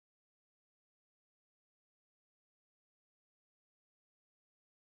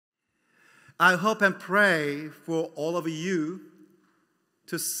I hope and pray for all of you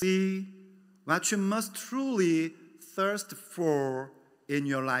to see what you must truly thirst for in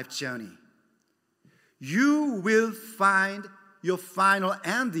your life journey. You will find your final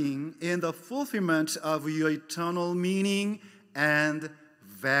ending in the fulfillment of your eternal meaning and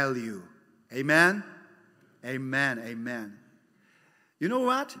value. Amen? Amen, amen. You know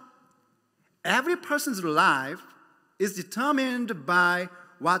what? Every person's life is determined by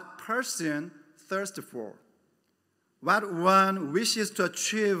what person thirsts for, what one wishes to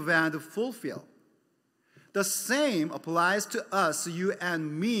achieve and fulfill. The same applies to us, you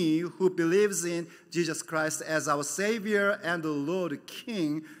and me, who believes in Jesus Christ as our Savior and the Lord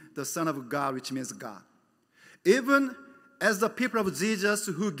King, the Son of God, which means God. Even as the people of Jesus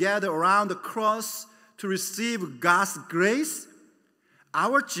who gather around the cross to receive God's grace,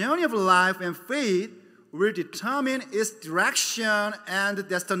 our journey of life and faith will determine its direction and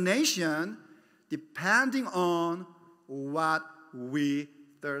destination depending on what we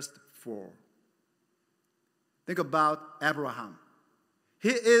thirst for. Think about Abraham. He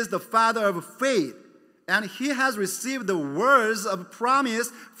is the father of faith, and he has received the words of promise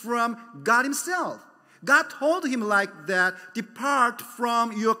from God himself. God told him like that, depart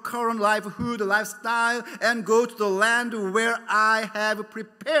from your current livelihood, lifestyle, and go to the land where I have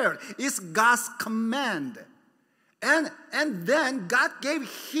prepared. It's God's command. And then God gave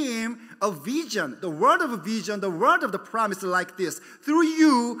him a vision, the word of a vision, the word of the promise like this. Through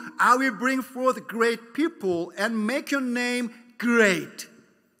you, I will bring forth great people and make your name great.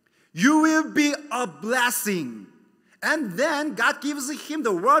 You will be a blessing. And then God gives him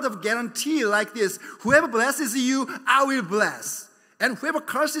the word of guarantee like this. Whoever blesses you, I will bless. And whoever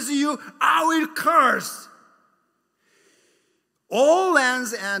curses you, I will curse. All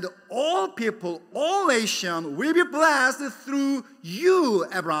lands and all people, all nations will be blessed through you,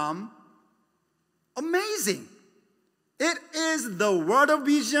 Abraham. Amazing. It is the word of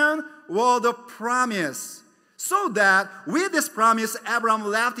vision or the promise. So that with this promise, Abraham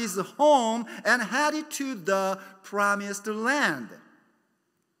left his home and headed to the promised land.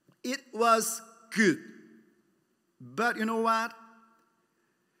 It was good. But you know what?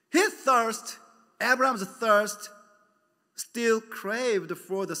 His thirst, Abraham's thirst, still craved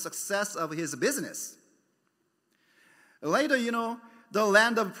for the success of his business. Later, the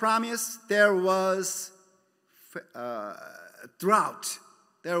land of promise, there was drought.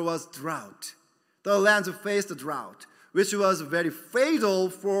 There was drought. The land faced drought, which was very fatal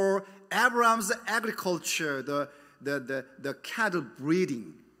for Abraham's agriculture, the cattle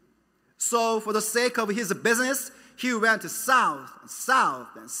breeding. So for the sake of his business, he went south, south,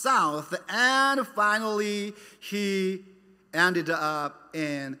 and south, and finally he ended up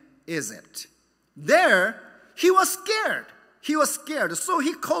in Egypt. There, he was scared. He was scared. So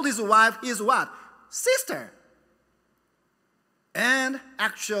he called his wife his what? Sister. And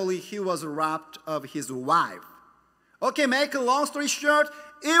actually, he was robbed of his wife. Okay, make a long story short,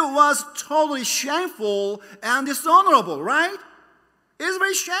 it was totally shameful and dishonorable, right? It's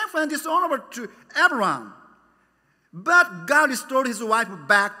very shameful and dishonorable to Abraham. But God restored his wife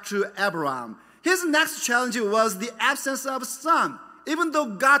back to Abraham. His next challenge was the absence of a son. Even though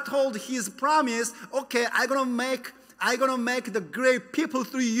God told his promise, okay, I'm gonna make the great people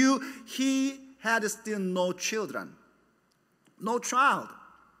through you, he had still no children. No child.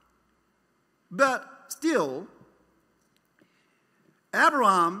 But still,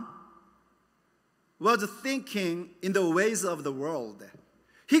 Abraham was thinking in the ways of the world.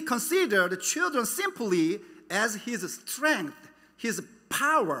 He considered children simply as his strength, his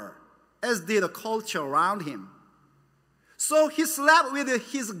power, as did the culture around him. So he slept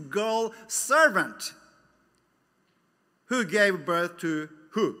with his girl servant, who gave birth to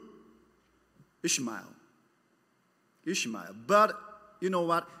who? Ishmael. But you know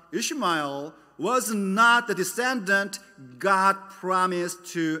what? Ishmael was not the descendant God promised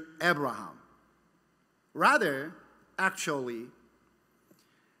to Abraham. Rather, actually,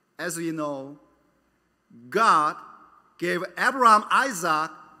 as we know, God gave Abraham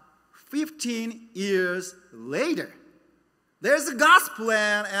Isaac 15 years later. There's God's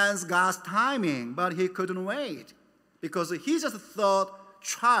plan and God's timing, but he couldn't wait because he just thought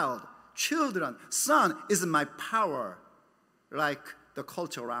children, son is my power, like the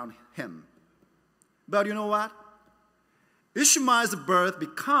culture around him. But you know what? Ishmael's birth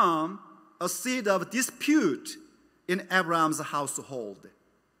became a seed of dispute in Abraham's household.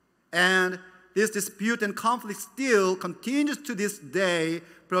 And this dispute and conflict still continues to this day,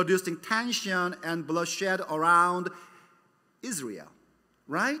 producing tension and bloodshed around Israel.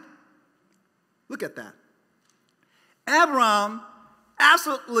 Right? Look at that. Abraham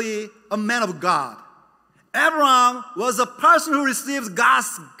absolutely a man of God. Abraham was a person who receives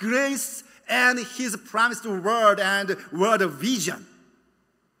God's grace and his promised word and word of vision.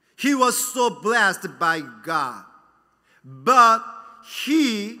 He was so blessed by God. But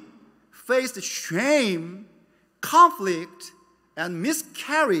he faced shame, conflict, and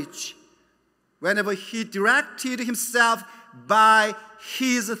miscarriage whenever he directed himself by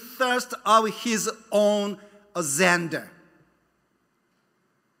his thirst of his own agenda.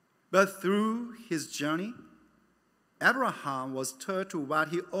 But through his journey, Abraham was taught to what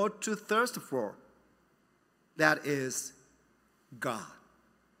he ought to thirst for. That is God.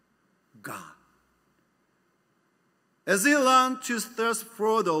 God. As he learned to thirst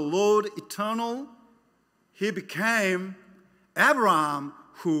for the Lord eternal, he became Abraham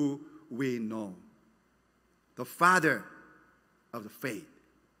who we know, the father of the faith.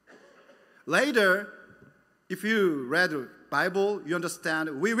 Later, if you read the Bible, you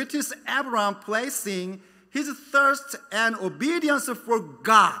understand, we witness Abraham placing his thirst and obedience for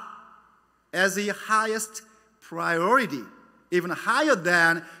God as the highest priority, even higher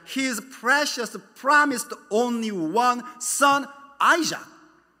than his precious promised only one son, Isaac.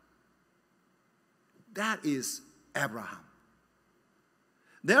 That is Abraham.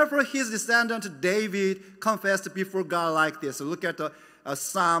 Therefore, his descendant David confessed before God like this. Look at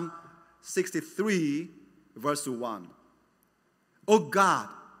Psalm 63, verse 1. Oh God,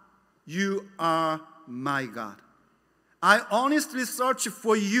 you are my God. I honestly search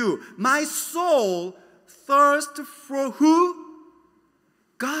for you. My soul thirsts for who?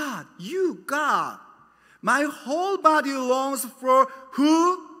 God, you, God. My whole body longs for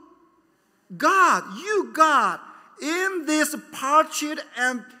who? God, you, God. In this parched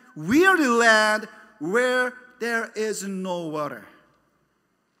and weary land where there is no water.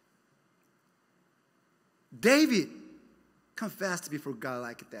 David confessed before God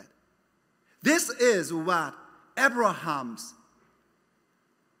like that. This is what Abraham's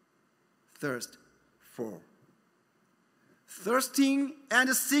thirst for. Thirsting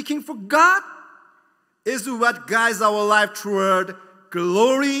and seeking for God is what guides our life toward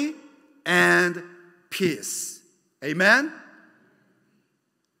glory and peace. Amen?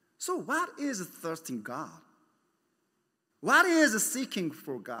 So what is thirsting God? What is seeking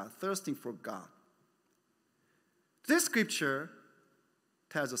for God, thirsting for God? This scripture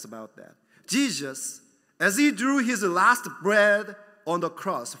tells us about that. Jesus, as he drew his last breath on the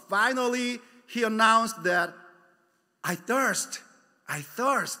cross, finally he announced that, I thirst,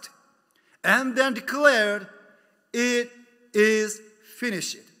 and then declared, it is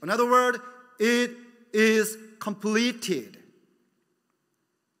finished. In other words, it is completed.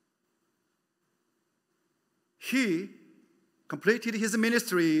 He completed his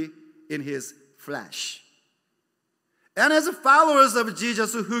ministry in his flesh. And as followers of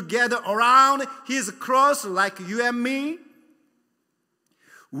Jesus who gather around his cross like you and me,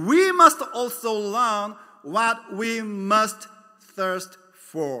 we must also learn what we must thirst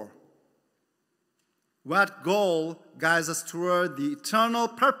for. What goal guides us toward the eternal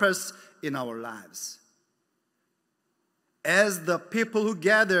purpose in our lives. As the people who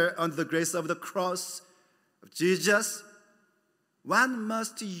gather under the grace of the cross of Jesus, what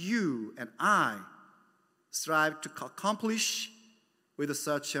must you and I strive to accomplish with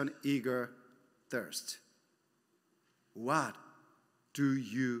such an eager thirst? What do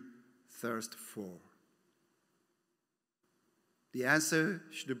you thirst for? The answer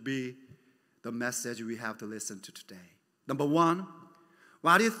should be the message we have to listen to today. Number one,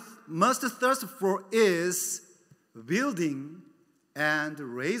 what you must thirst for is building and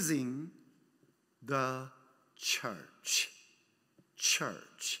raising the church.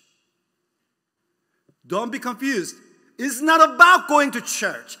 Church. Don't be confused. It's not about going to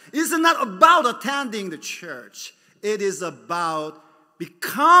church. It's not about attending the church. It is about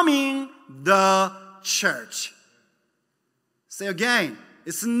becoming the church. Say again.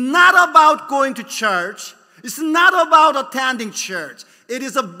 It's not about going to church. It's not about attending church. It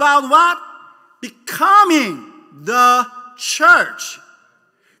is about what? Becoming the church.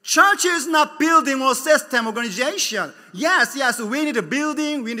 Church is not building or system organization. Yes, we need a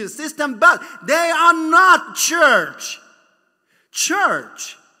building, we need a system, but they are not church.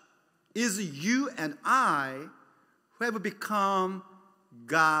 Church is you and I who have become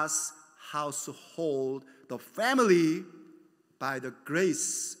God's household, the family, by the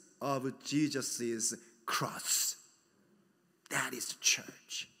grace of Jesus' cross. That is the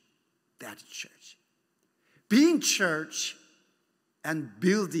church. That is church. Being church and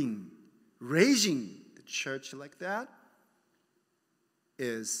building, raising the church like that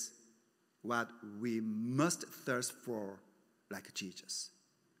is what we must thirst for like Jesus.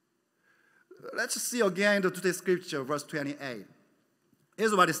 Let's see again today's scripture, verse 28.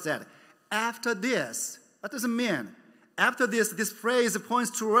 Here's what it said. After this, what does it mean? After this phrase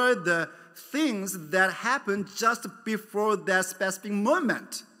points toward the things that happened just before that specific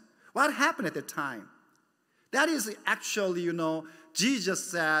moment. What happened at the time? That is actually,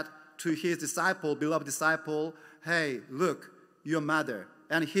 Jesus said to his disciple, beloved disciple, hey, look, your mother.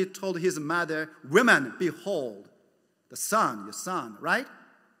 And he told his mother, women, behold, the son, your son, right?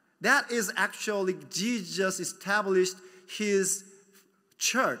 That is actually Jesus established his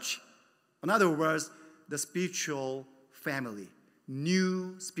church. In other words, the spiritual family,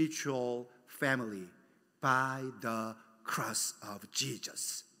 new spiritual family by the cross of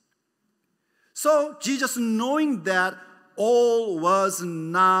Jesus. So Jesus, knowing that all was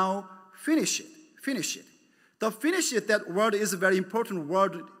now finished. The finish it, that word is a very important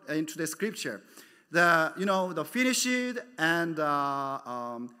word into the scripture. The finish it and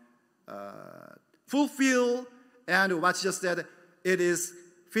fulfill, and what Jesus said, it is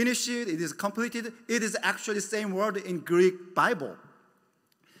finished, it is completed. It is actually the same word in Greek Bible.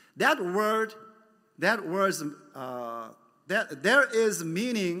 There is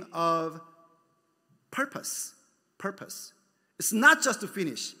meaning of purpose. It's not just to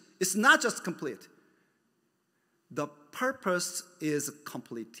finish. It's not just complete. The purpose is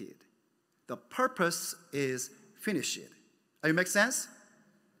completed. The purpose is finished. Does it make sense?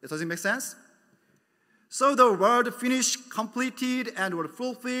 Does it make sense? So the word finished, completed, and word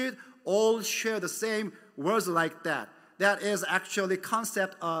fulfilled all share the same words like that. That is actually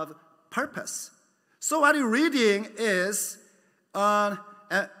concept of purpose. So what you're reading is an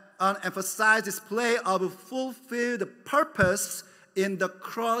emphasized display of fulfilled purpose in the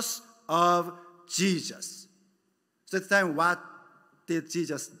cross of Jesus. So this time, what did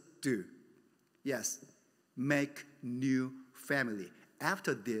Jesus do? Yes, make new family.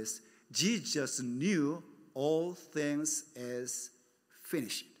 After this, Jesus knew all things is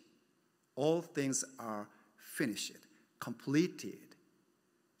finished. All things are finished, completed.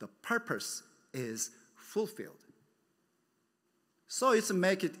 The purpose is fulfilled. So it's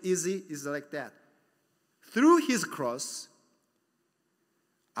make it easy, is like that. Through his cross,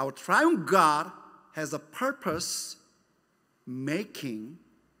 our triune God has a purpose making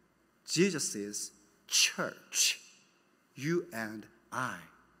Jesus' church, you and I.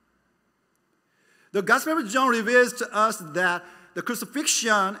 The Gospel of John reveals to us that the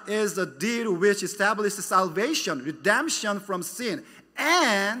crucifixion is the deed which establishes salvation, redemption from sin,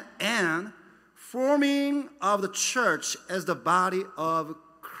 and forming of the church as the body of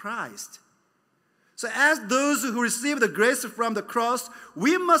Christ. So as those who receive the grace from the cross,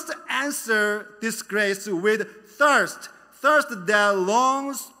 we must answer this grace with thirst that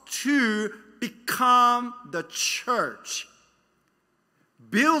longs to become the church,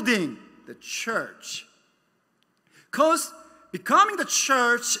 building the church. Because becoming the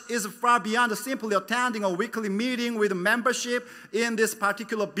church is far beyond simply attending a weekly meeting with membership in this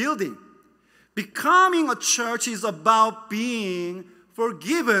particular building. Becoming a church is about being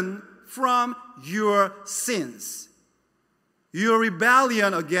forgiven from your sins, your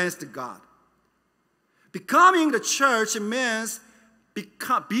rebellion against God. Becoming the church means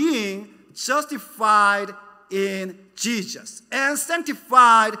being justified in Jesus and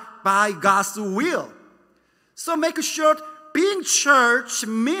sanctified by God's will. So make it short, being church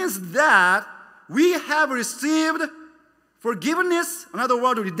means that we have received forgiveness, in other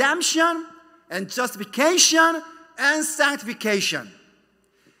words, redemption, and justification, and sanctification.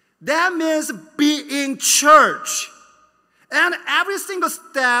 That means being church. And every single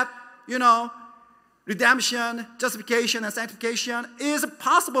step, redemption, justification, and sanctification is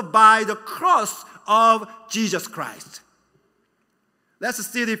possible by the cross of Jesus Christ. Let's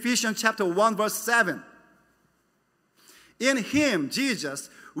see Ephesians chapter 1, verse 7. In him, Jesus,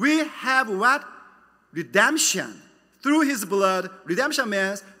 we have what? Redemption. Through his blood, redemption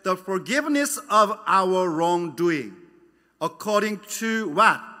means the forgiveness of our wrongdoing. According to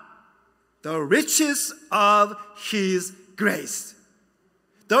what? The riches of his grace.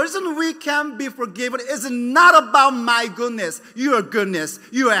 The reason we can be forgiven is not about my goodness, your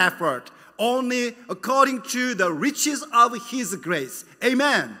effort. Only according to the riches of his grace.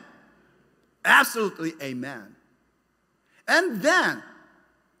 Amen. Absolutely amen. And then,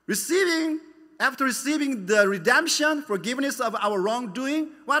 after receiving the redemption, forgiveness of our wrongdoing,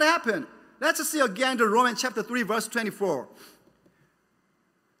 what happened? Let's see again the Romans chapter 3, verse 24.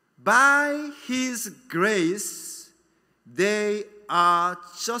 By his grace, they are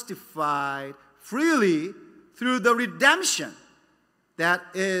justified freely through the redemption that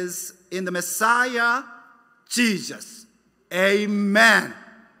is in the Messiah, Jesus. Amen.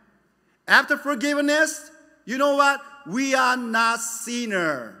 After forgiveness, you know what? We are not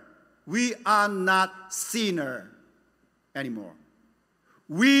sinner. We are not sinner anymore.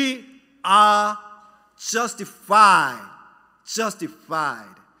 We are justified.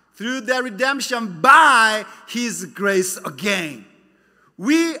 Justified through the redemption by His grace again.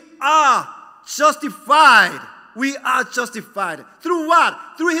 We are justified. We are justified. Through what?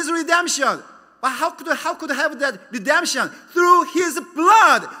 Through His redemption. But how could I have that redemption? Through His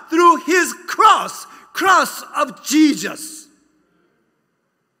blood, through His cross of Jesus.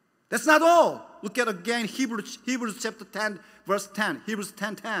 That's not all. Look at again Hebrews chapter 10, verse 10. Hebrews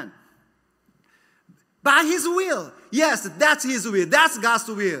 10:10. By His will. Yes, that's His will. That's God's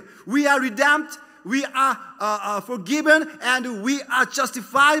will. We are redeemed. We are forgiven. And we are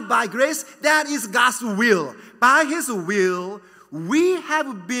justified by grace. That is God's will. By His will, we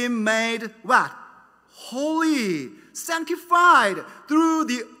have been made what? Holy. Sanctified through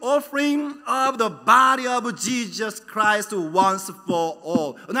the offering of the body of Jesus Christ once for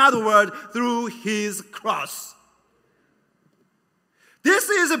all. In other words, through His cross. This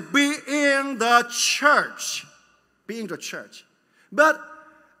is being the church. Being the church. But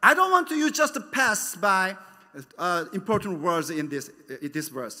I don't want you just to pass by important words in this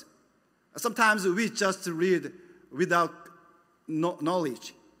verse. Sometimes we just read without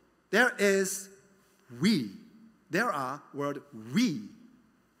knowledge. There is we. There are words we,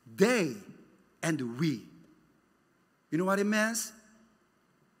 they, and we. You know what it means?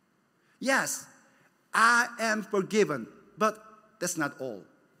 Yes, I am forgiven, but that's not all.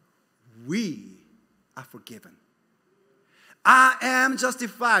 We are forgiven. I am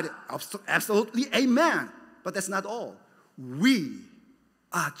justified. Absolutely, amen. But that's not all. We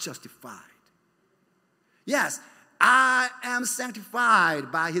are justified. Yes, I am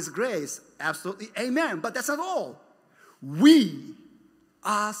sanctified by His grace. Absolutely, amen. But that's not all. We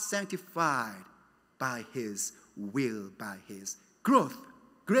are sanctified by His will, by His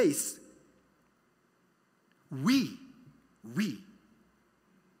grace. We,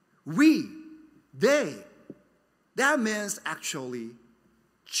 they. That means actually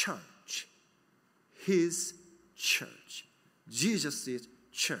church. His church. Jesus'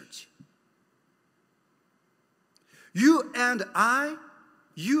 church. You and I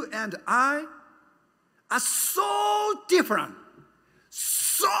are so different.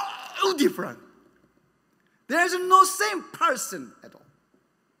 So different. There is no same person at all.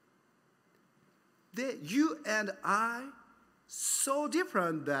 You and I, so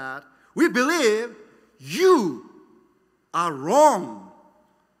different that we believe you are wrong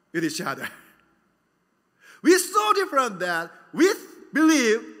with each other. We're so different that we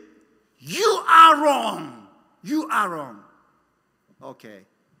believe you are wrong. You are wrong. Okay,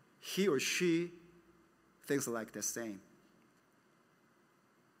 he or she thinks like the same.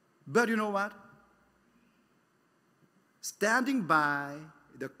 But you know what? Standing by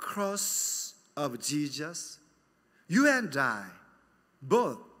the cross of Jesus, you and I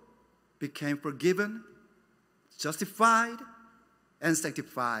both became forgiven, justified, and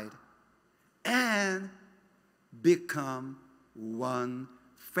sanctified, and become one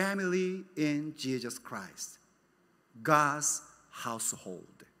family in Jesus Christ, God's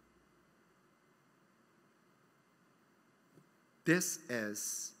household. This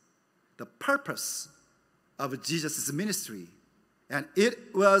is the purpose of Jesus' ministry, and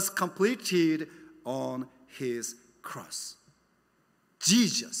it was completed on His cross.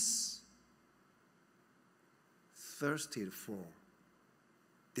 Jesus thirsted for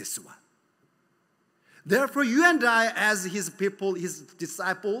this one. Therefore, you and I, as His people, His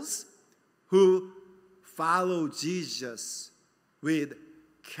disciples, who follow Jesus with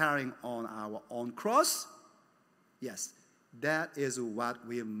carrying on our own cross, yes, that is what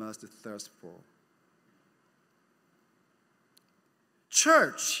we must thirst for.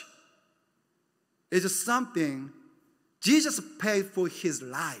 Church is something Jesus paid for His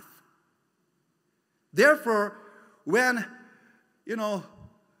life. Therefore, when,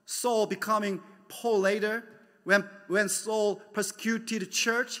 Saul becoming Paul later, when Saul persecuted the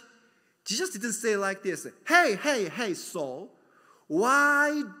church, Jesus didn't say like this, hey, Saul,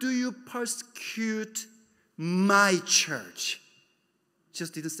 why do you persecute my church?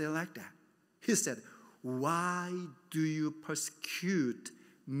 Just didn't say like that. He said, why do you persecute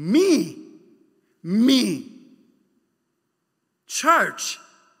me? Me. Church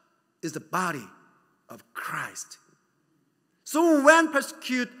is the body of Christ. So when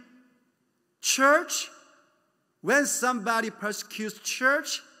persecute church, when somebody persecutes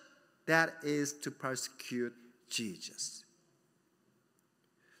church, that is to persecute Jesus.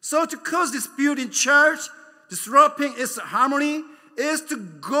 So to cause dispute in church, disrupting its harmony, is to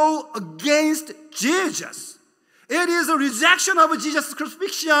go against Jesus. It is a rejection of Jesus'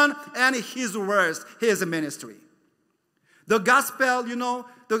 crucifixion and his words, his ministry. The gospel,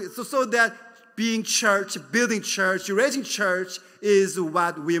 so that being church, building church, raising church is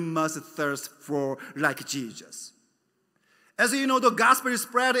what we must thirst for like Jesus. As you know, the gospel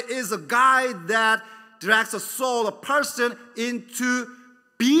spread is a guide that directs a soul, a person into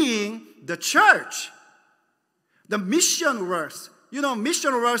being the church. The mission works.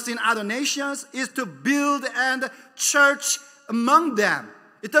 Mission works in other nations is to build and church among them.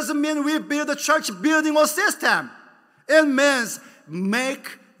 It doesn't mean we build a church building or system. It means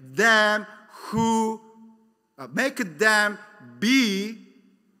make them be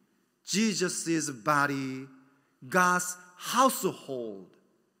Jesus' body, God's household,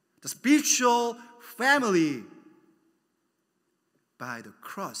 the spiritual family by the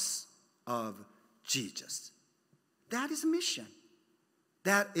cross of Jesus. That is mission.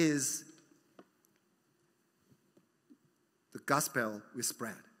 That is the gospel we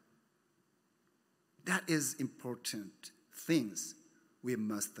spread. That is important things we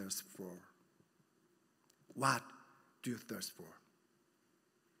must thirst for. What do you thirst for?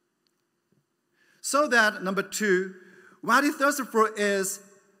 So that, number 2, what you thirst for is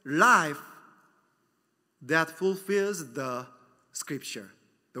life that fulfills the Scripture,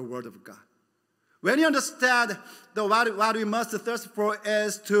 the Word of God. When you understand what we must thirst for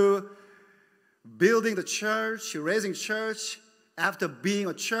is to building the church, raising church, after being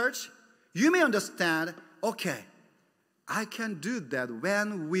a church, you may understand, okay, I can do that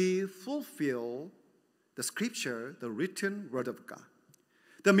when we fulfill the Scripture, the written Word of God.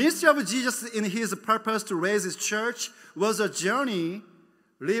 The ministry of Jesus in his purpose to raise his church was a journey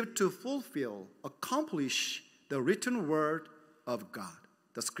lived to fulfill, accomplish the written Word of God,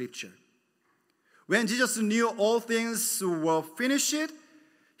 the Scripture. When Jesus knew all things were finished,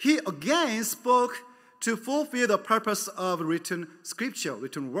 he again spoke to fulfill the purpose of written Scripture,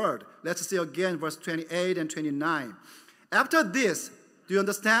 written Word. Let's see again verse 28 and 29. After this, do you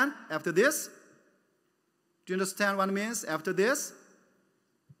understand? After this? Do you understand what it means? After this?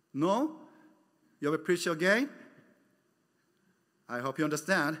 No? You will preach again? I hope you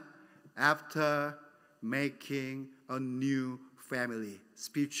understand. After making a new family,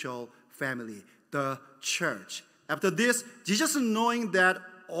 spiritual family, the church. After this, Jesus knowing that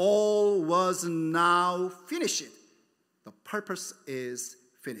all was now finished. The purpose is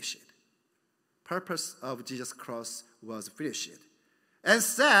finished. Purpose of Jesus' cross was finished. And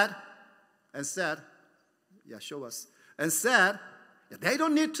said, show us. And said, they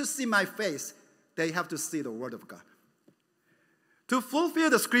don't need to see my face. They have to see the Word of God. To fulfill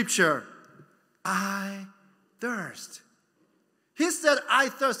the Scripture, I thirst. He said, I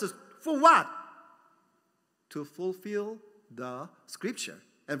thirst. For what? To fulfill the Scripture.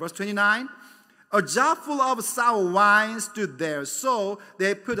 And verse 29, a jar full of sour wine stood there. So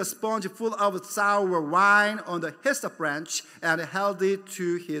they put a sponge full of sour wine on the hyssop branch and held it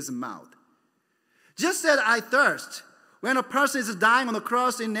to his mouth. Jesus said, I thirst. When a person is dying on the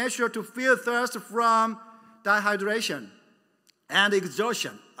cross, it's natural to feel thirst from dehydration and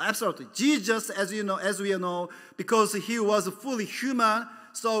exhaustion. Absolutely. Jesus, as we know, because he was fully human,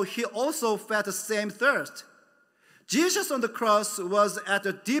 so he also felt the same thirst. Jesus on the cross was at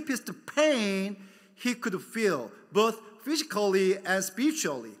the deepest pain he could feel, both physically and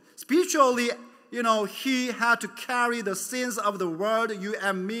spiritually. Spiritually, he had to carry the sins of the world, you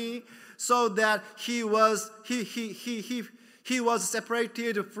and me, so that he was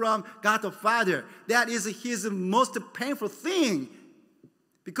separated from God the Father. That is his most painful thing,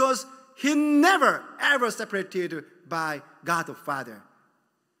 because he never ever separated by God the Father.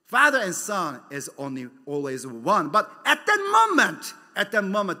 Father and Son is always one. But at that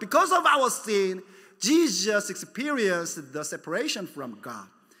moment, because of our sin, Jesus experienced the separation from God.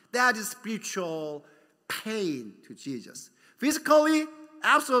 That is spiritual pain to Jesus. Physically,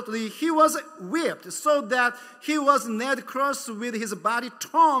 absolutely, he was whipped so that he was nailed to the cross with his body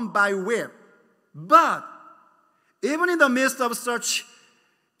torn by whip. But even in the midst of such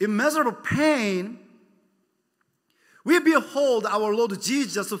immeasurable pain, we behold our Lord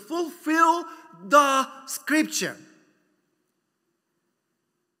Jesus fulfill the Scripture.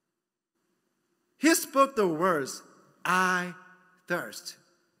 He spoke the words, I thirst.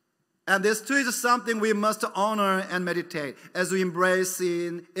 And this too is something we must honor and meditate as we embrace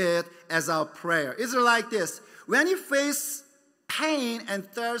in it as our prayer. It's like this. When you face pain and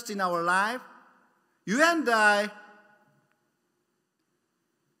thirst in our life, you and I,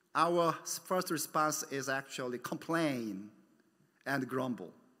 our first response is actually complain and grumble.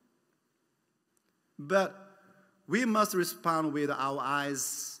 But we must respond with our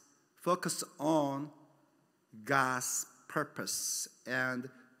eyes focused on God's purpose and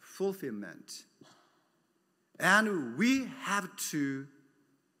fulfillment. And we have to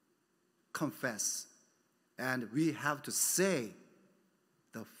confess and we have to say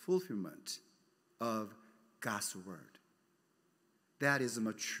the fulfillment of God's word. That is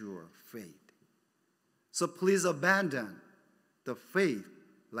mature faith. So please abandon the faith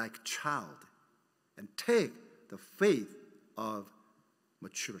like child and take the faith of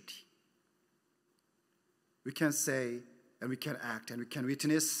maturity. We can say and we can act and we can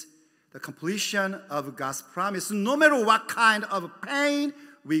witness the completion of God's promise no matter what kind of pain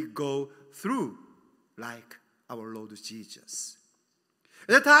we go through, like our Lord Jesus.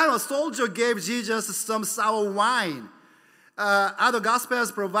 At the time, a soldier gave Jesus some sour wine. Other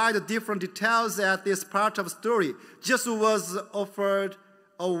Gospels provide different details at this part of the story. Jesus was offered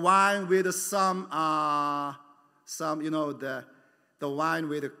a wine with the wine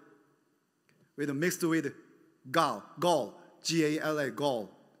with mixed with gall, G-A-L-A, gall.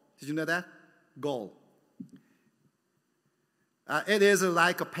 Did you know that? Gall. It is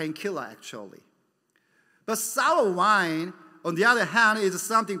like a painkiller, actually. But sour wine, on the other hand, is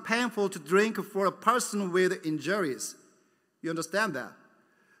something painful to drink for a person with injuries. You understand that?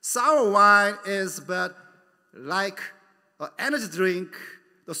 Sour wine is but like an energy drink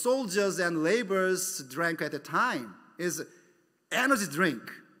the soldiers and laborers drank at the time. Is energy drink.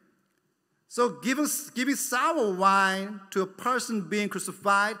 So giving sour wine to a person being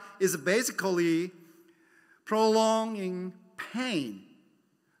crucified is basically prolonging pain.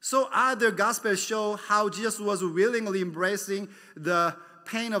 So other Gospels show how Jesus was willingly embracing the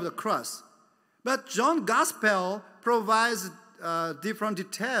pain of the cross. But John's Gospel provides different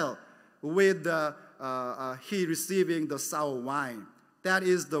detail with he receiving the sour wine. That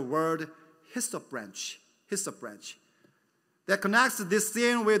is the word hyssop branch. That connects this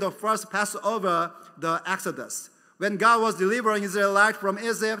scene with the first Passover, the Exodus. When God was delivering Israelites from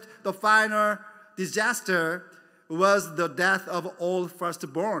Egypt, the final disaster was the death of all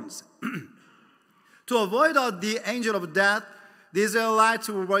firstborns. To avoid the angel of death, the Israelites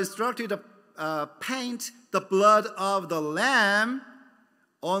were instructed to paint the blood of the lamb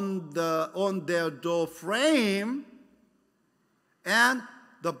on their door frame, and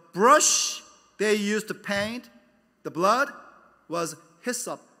the brush they used to paint the blood was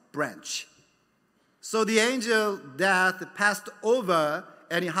hyssop branch. So the angel death passed over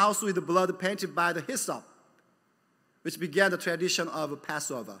any house with the blood painted by the hyssop, which began the tradition of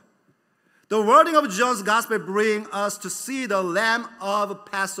Passover. The wording of John's Gospel brings us to see the Lamb of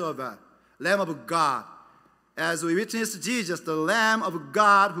Passover, Lamb of God, as we witness Jesus, the Lamb of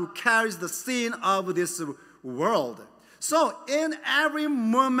God who carries the sin of this world. So in every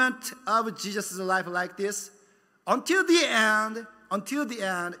moment of Jesus' life like this, until the end,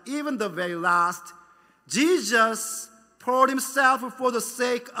 even the very last, Jesus poured himself for the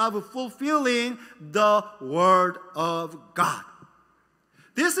sake of fulfilling the word of God.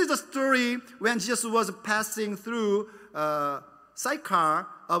 This is the story when Jesus was passing through Sychar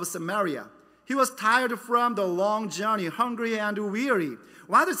of Samaria. He was tired from the long journey, hungry and weary.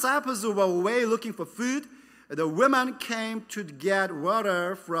 While the disciples were away looking for food, the woman came to get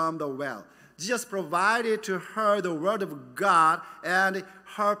water from the well. Jesus provided to her the word of God, and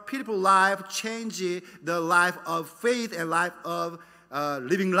her pitiful life changed the life of faith and life of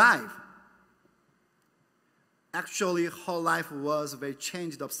living life. Actually, her life was very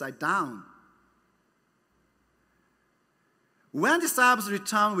changed upside down. When the disciples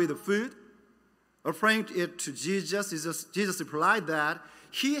returned with the food, offering it to Jesus replied that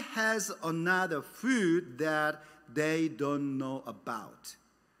he has another food that they don't know about.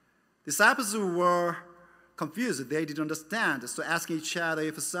 Disciples were confused. They didn't understand. So asking each other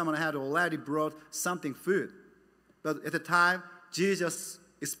if someone had already brought something food. But at the time, Jesus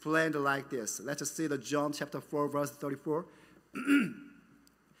explained like this. Let us see the John chapter 4, verse 34.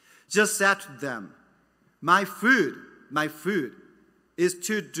 Jesus said to them, my food is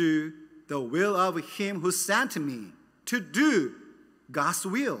to do the will of him who sent me, to do God's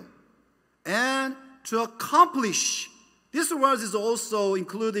will, and to accomplish. This word is also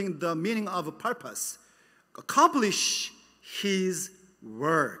including the meaning of purpose. Accomplish his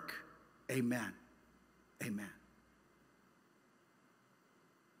work. Amen. Amen.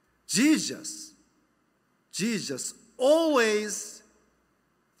 Jesus always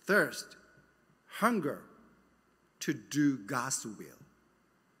thirst, hunger to do God's will,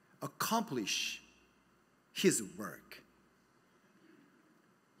 accomplish his work.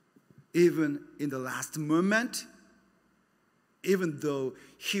 Even in the last moment, even though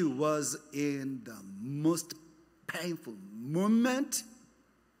he was in the most painful moment,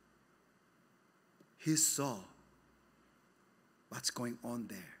 he saw what's going on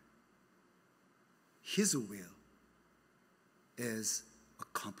there. His will is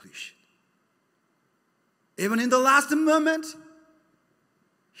accomplished. Even in the last moment,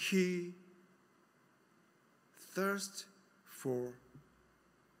 he thirsts for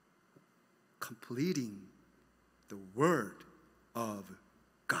completing the Word of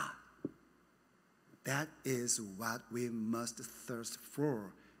God. That is what we must thirst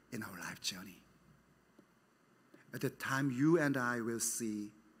for in our life journey. At the time, you and I will see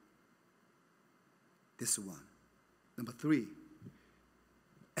this one. Number 3,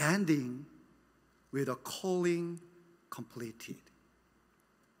 ending with a calling completed.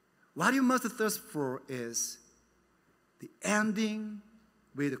 What you must thirst for is the ending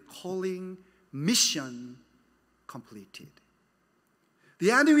with a calling mission completed.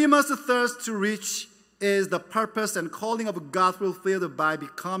 The ending we must thirst to reach is the purpose and calling of God fulfilled by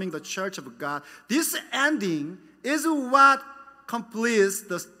becoming the church of God. This ending is what completes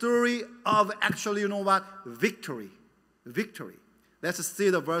the story of actually, victory. Victory. Let's see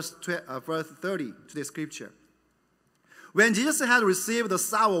the verse 30 to the scripture. When Jesus had received the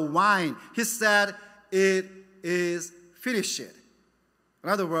sour wine, he said, "It is finished." In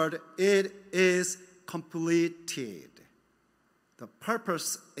other words, it is completed. The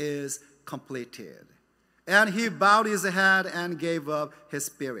purpose is completed. And he bowed his head and gave up his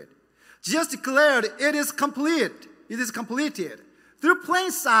spirit. Jesus declared, "It is complete. It is completed." Through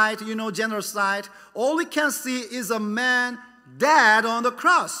plain sight, general sight, all we can see is a man dead on the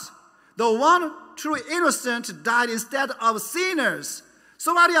cross. The one true innocent died instead of sinners.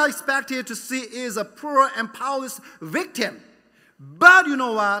 So what you are expected to see is a poor and powerless victim. But you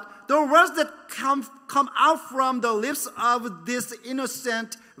know what? The words that come out from the lips of this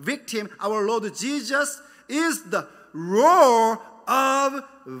innocent victim, our Lord Jesus, is the roar of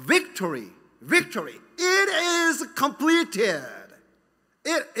victory. Victory. It is completed.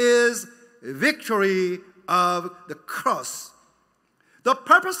 It is victory of the cross. The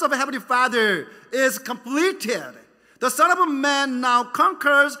purpose of Heavenly Father is completed. The Son of Man now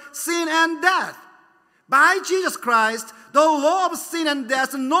conquers sin and death. By Jesus Christ, the law of sin and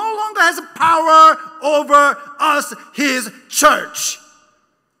death no longer has power over us, His church.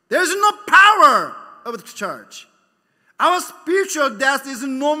 There is no power over the church. Our spiritual death is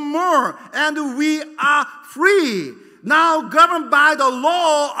no more, and we are free, now governed by the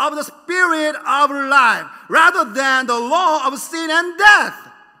law of the Spirit of life, rather than the law of sin and death.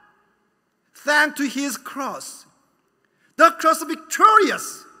 Thanks to His cross. The cross is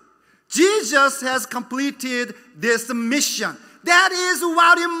victorious. Jesus has completed this mission. That is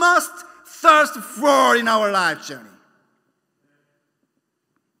what we must thirst for in our life journey.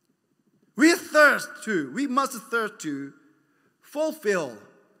 We must thirst to fulfill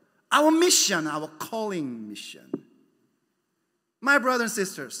our mission, our calling mission. My brothers and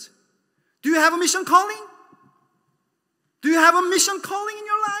sisters, do you have a mission calling? Do you have a mission calling in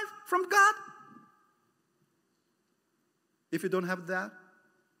your life from God? If you don't have that,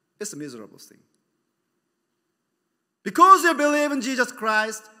 it's a miserable thing. Because you believe in Jesus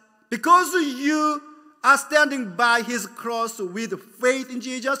Christ, because you are standing by His cross with faith in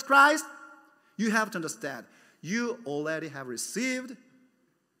Jesus Christ, you have to understand, you already have received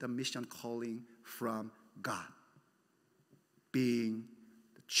the mission calling from God. Being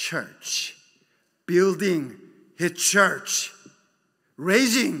the church, building His church,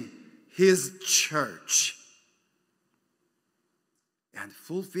 raising His church, and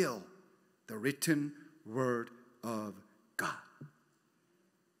fulfill the written word of God.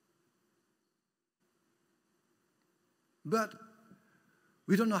 But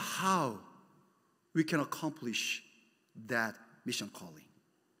we don't know how we can accomplish that mission calling.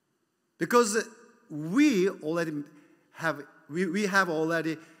 Because we have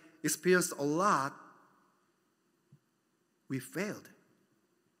already experienced a lot, we failed.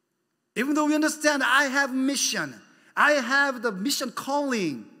 Even though we understand I have mission, I have the mission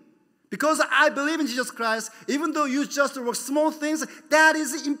calling. Because I believe in Jesus Christ, even though you just work small things, that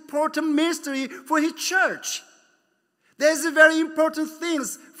is important ministry for His church. There's very important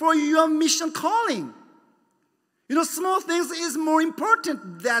things for your mission calling. Small things is more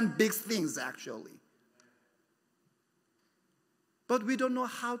important than big things, actually. But we don't know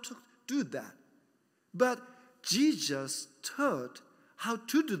how to do that. But Jesus taught how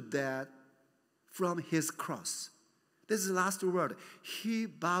to do that from His cross. This is the last word. He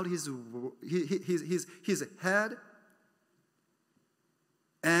bowed his head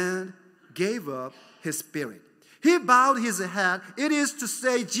and gave up His spirit. He bowed his head. It is to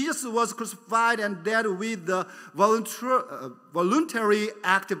say Jesus was crucified and dead with the voluntary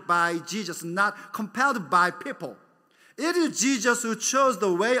act by Jesus, not compelled by people. It is Jesus who chose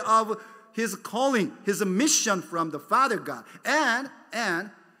the way of his calling, his mission from the Father God,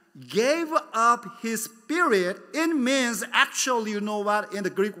 and gave up his spirit. It means, actually, you know what, in the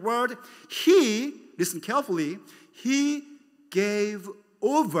Greek word, he, listen carefully, he gave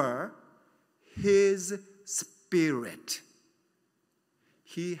over his spirit.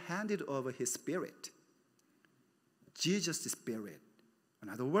 He handed over his spirit. Jesus' spirit.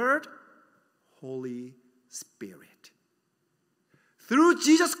 Another word, Holy Spirit. Through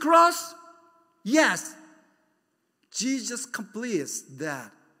Jesus' cross, yes, Jesus completes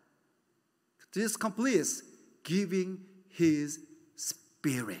that. Jesus completes giving his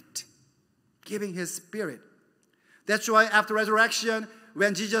spirit. Giving his spirit. That's why after resurrection,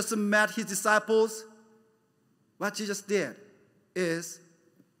 when Jesus met his disciples, what Jesus did is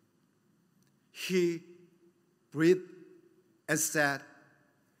he breathed and said,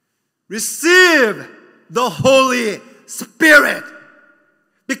 receive the Holy Spirit.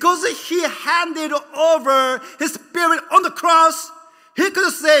 Because he handed over his spirit on the cross, he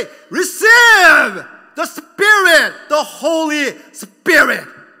could say, receive the Spirit, the Holy Spirit.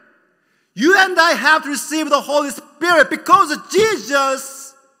 You and I have to receive the Holy Spirit because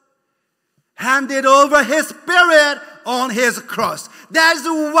Jesus handed over his spirit on his cross. That is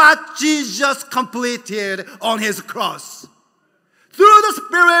what Jesus completed on his cross. Through the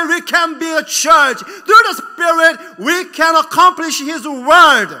Spirit, we can be a church. Through the Spirit, we can accomplish his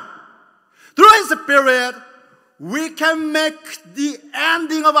word. Through his Spirit, we can make the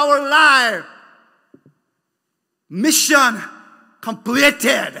ending of our life mission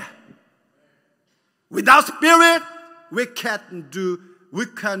completed. Without Spirit, we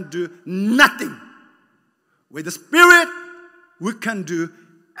can do nothing. With the Spirit, we can do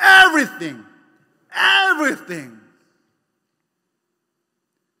everything. Everything.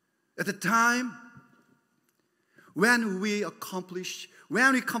 At the time when we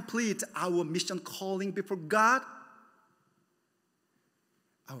complete our mission calling before God,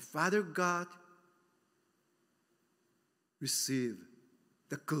 our Father God receive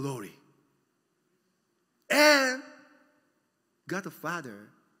the glory. And God the Father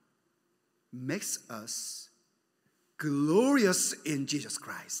makes us glorious in Jesus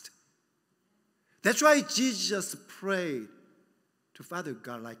Christ. That's why Jesus prayed to Father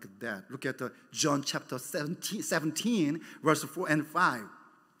God like that. Look at John chapter 17, verse 4 and 5.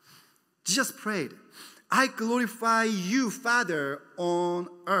 Jesus prayed, I glorify you, Father, on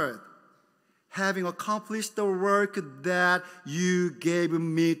earth, having accomplished the work that you gave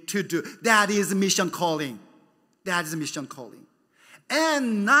me to do. That is mission calling. That is mission calling.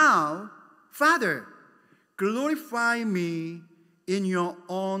 And now, Father, glorify me in your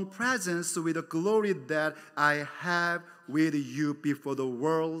own presence with the glory that I have with you before the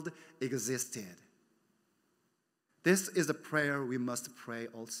world existed. This is the prayer we must pray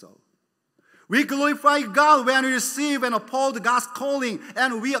also. We glorify God when we receive and uphold God's calling,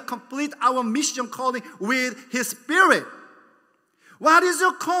 and we complete our mission calling with his Spirit. What is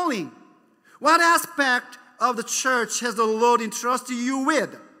your calling? What aspect of the church has the Lord entrusted you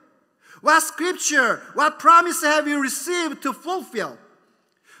with? What scripture, what promise have you received to fulfill?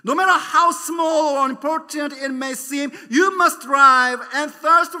 No matter how small or important it may seem, you must strive and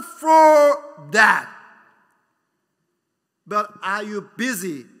thirst for that. But are you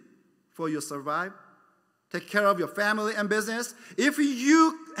busy for your survive? Take care of your family and business. If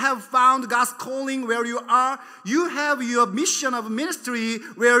you have found God's calling where you are, you have your mission of ministry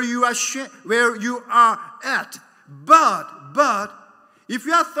where you are at. But if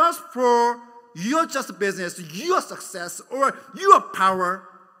you are thirst for your just business, your success, or your power,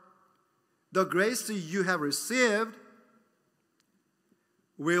 the grace you have received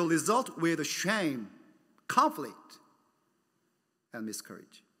will result with shame, conflict, and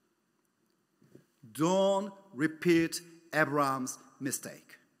miscarriage. Don't repeat Abraham's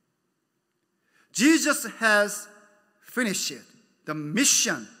mistake. Jesus has finished the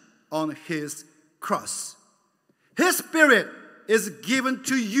mission on his cross. His Spirit is given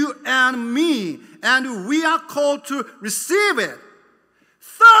to you and me, and we are called to receive it.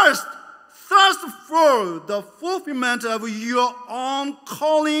 Thirst for the fulfillment of your own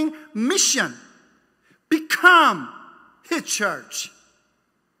calling mission. Become his church.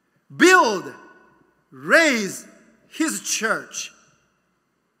 Build, raise his church.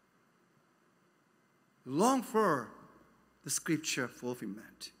 Long for the scripture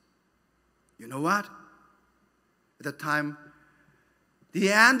fulfillment. You know what? At the time,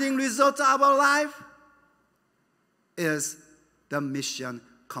 the ending result of our life, is the mission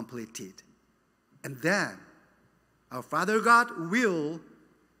completed. And then our Father God will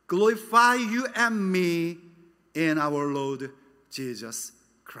glorify you and me in our Lord Jesus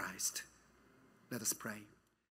Christ. Let us pray.